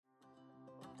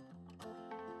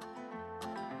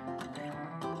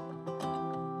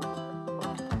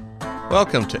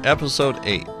Welcome to Episode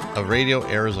 8 of Radio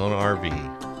Arizona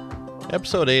RV.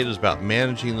 Episode 8 is about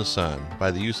managing the sun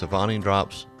by the use of awning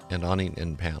drops and awning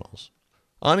end panels.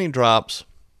 Awning drops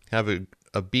have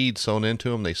a bead sewn into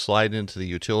them. They slide into the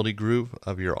utility groove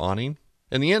of your awning.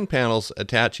 And the end panels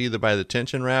attach either by the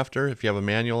tension rafter if you have a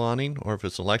manual awning, or if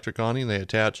it's an electric awning, they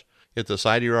attach at the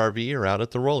side of your RV or out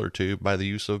at the roller tube by the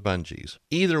use of bungees.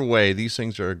 Either way, these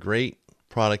things are a great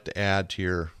product to add to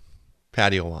your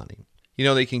patio awning. You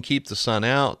know, they can keep the sun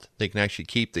out. They can actually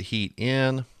keep the heat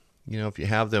in. You know, if you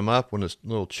have them up when it's a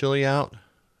little chilly out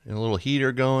and a little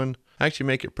heater going, actually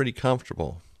make it pretty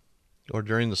comfortable. Or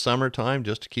during the summertime,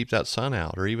 just to keep that sun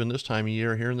out. Or even this time of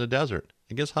year here in the desert.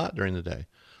 It gets hot during the day.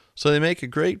 So they make a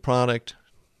great product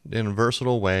in a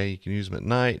versatile way. You can use them at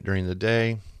night, during the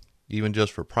day, even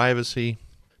just for privacy.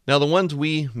 Now, the ones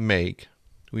we make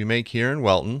here in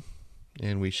Welton,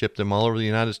 and we ship them all over the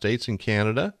United States and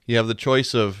Canada. You have the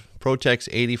choice of Protex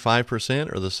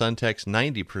 85% or the Suntex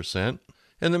 90%.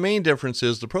 And the main difference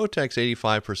is the Protex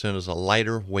 85% is a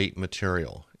lighter weight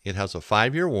material. It has a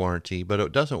 5-year warranty, but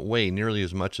it doesn't weigh nearly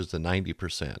as much as the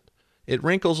 90%. It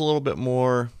wrinkles a little bit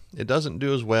more. It doesn't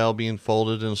do as well being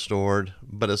folded and stored,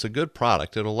 but it's a good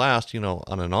product. It'll last, on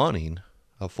an awning,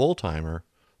 a full-timer,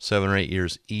 7 or 8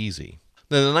 years easy.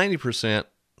 Then the 90%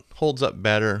 holds up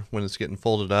better when it's getting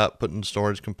folded up, put in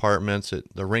storage compartments.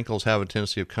 The wrinkles have a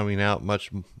tendency of coming out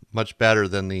much better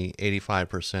than the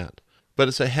 85%. But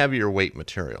it's a heavier weight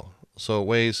material, so it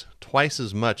weighs twice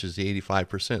as much as the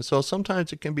 85%. So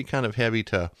sometimes it can be kind of heavy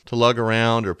to lug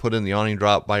around or put in the awning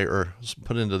drop or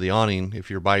put into the awning if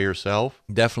you're by yourself.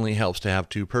 Definitely helps to have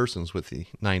 2 persons with the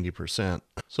 90%.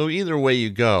 So either way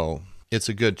you go, it's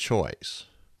a good choice.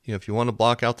 If you want to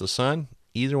block out the sun,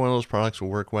 either one of those products will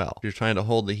work well. If you're trying to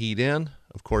hold the heat in,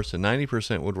 of course the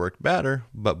 90% would work better,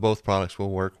 but both products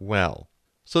will work well.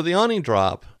 So the awning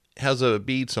drop has a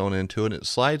bead sewn into it. It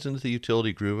slides into the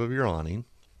utility groove of your awning,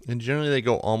 and generally they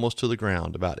go almost to the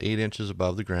ground, about 8 inches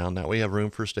above the ground. That way you have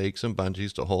room for stakes and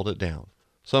bungees to hold it down.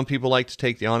 Some people like to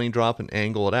take the awning drop and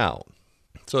angle it out.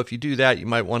 So if you do that, you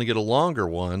might want to get a longer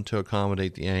one to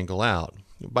accommodate the angle out.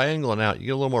 By angling out, you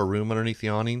get a little more room underneath the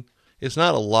awning. It's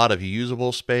not a lot of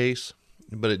usable space,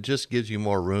 but it just gives you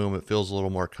more room. It feels a little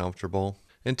more comfortable.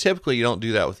 And typically you don't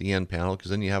do that with the end panel because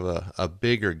then you have a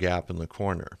bigger gap in the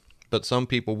corner. But some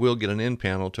people will get an end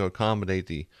panel to accommodate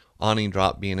the awning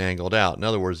drop being angled out. In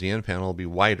other words, the end panel will be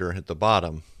wider at the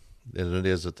bottom than it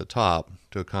is at the top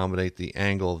to accommodate the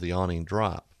angle of the awning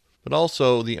drop. But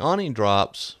also, the awning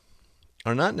drops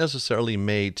are not necessarily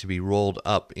made to be rolled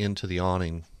up into the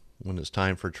awning when it's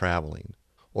time for traveling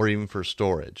or even for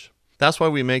storage. That's why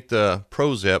we make the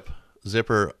ProZip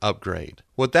zipper upgrade.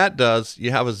 What that does,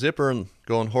 you have a zipper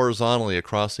going horizontally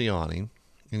across the awning,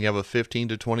 and you have a 15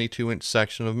 to 22 inch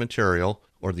section of material,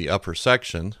 or the upper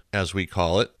section as we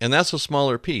call it, and that's a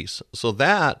smaller piece. So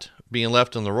that, being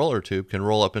left in the roller tube, can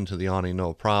roll up into the awning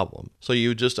no problem. So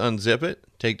you just unzip it,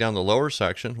 take down the lower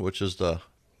section, which is the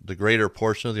greater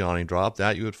portion of the awning drop.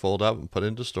 That you would fold up and put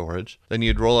into storage. Then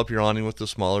you'd roll up your awning with the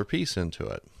smaller piece into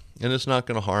it. And it's not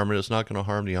going to harm it. It's not going to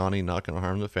harm the awning, not going to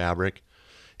harm the fabric.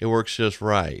 It works just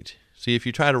right. See, if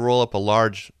you try to roll up a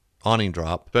large awning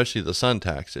drop, especially the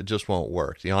Suntex, it just won't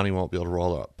work. The awning won't be able to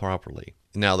roll up properly.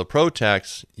 Now the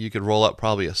Protex, you could roll up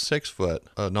probably an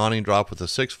awning drop with a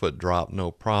 6-foot drop,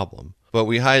 no problem. But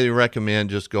we highly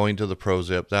recommend just going to the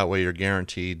ProZip. That way you're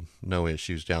guaranteed no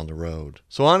issues down the road.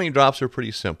 So awning drops are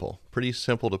pretty simple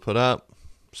to put up,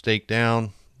 stake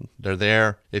down. They're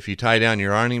there. If you tie down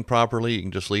your awning properly, you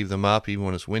can just leave them up even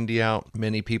when it's windy out.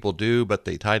 Many people do, but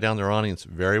they tie down their awnings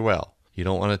very well. You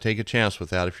don't want to take a chance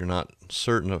with that if you're not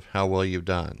certain of how well you've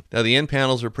done. Now, the end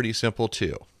panels are pretty simple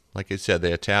too. Like I said,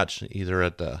 they attach either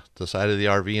at the side of the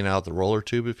RV and out the roller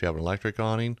tube if you have an electric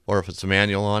awning, or if it's a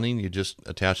manual awning, you just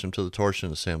attach them to the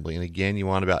torsion assembly. And again, you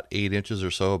want about 8 inches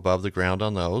or so above the ground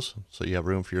on those, so you have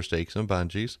room for your stakes and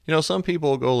bungees. Some people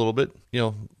will go a little bit,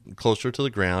 closer to the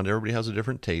ground. Everybody has a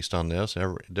different taste on this,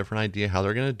 a different idea how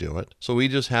they're going to do it. So we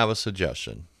just have a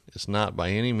suggestion. It's not by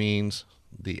any means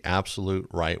the absolute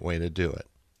right way to do it.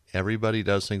 Everybody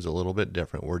does things a little bit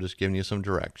different. We're just giving you some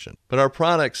direction. But our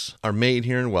products are made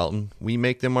here in Welton. We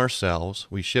make them ourselves.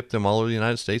 We ship them all over the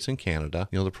United States and Canada.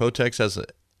 The Protex has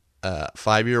a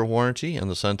 5-year warranty and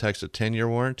the Suntex a 10-year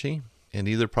warranty, and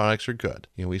either products are good.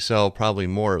 We sell probably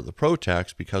more of the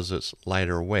Protex because it's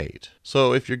lighter weight.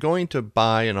 So if you're going to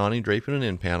buy an awning drape and an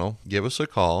end panel, give us a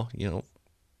call.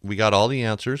 We got all the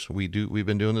answers. We've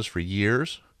been doing this for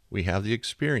years. We have the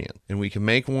experience, and we can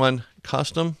make one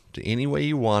custom to any way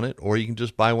you want it, or you can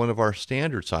just buy one of our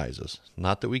standard sizes.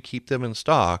 Not that we keep them in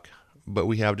stock. but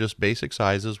we have just basic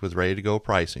sizes with ready-to-go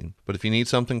pricing. But if you need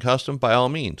something custom, by all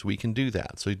means, we can do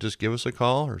that. So you just give us a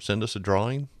call or send us a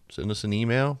drawing, send us an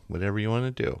email, whatever you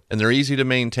want to do. And they're easy to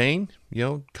maintain.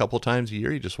 A couple times a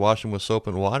year, you just wash them with soap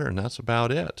and water, and that's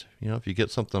about it. If you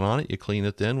get something on it, you clean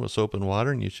it then with soap and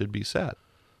water, and you should be set.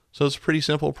 So it's a pretty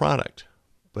simple product.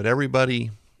 But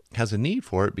everybody has a need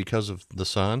for it because of the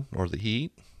sun or the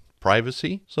heat,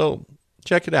 privacy. So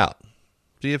check it out.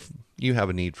 See if you have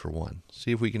a need for one.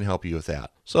 See if we can help you with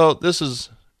that. So this is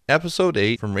episode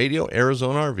 8 from Radio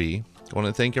Arizona RV. I want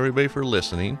to thank everybody for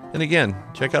listening. And again,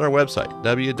 check out our website,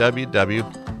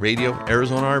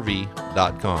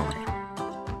 www.radioarizonarv.com.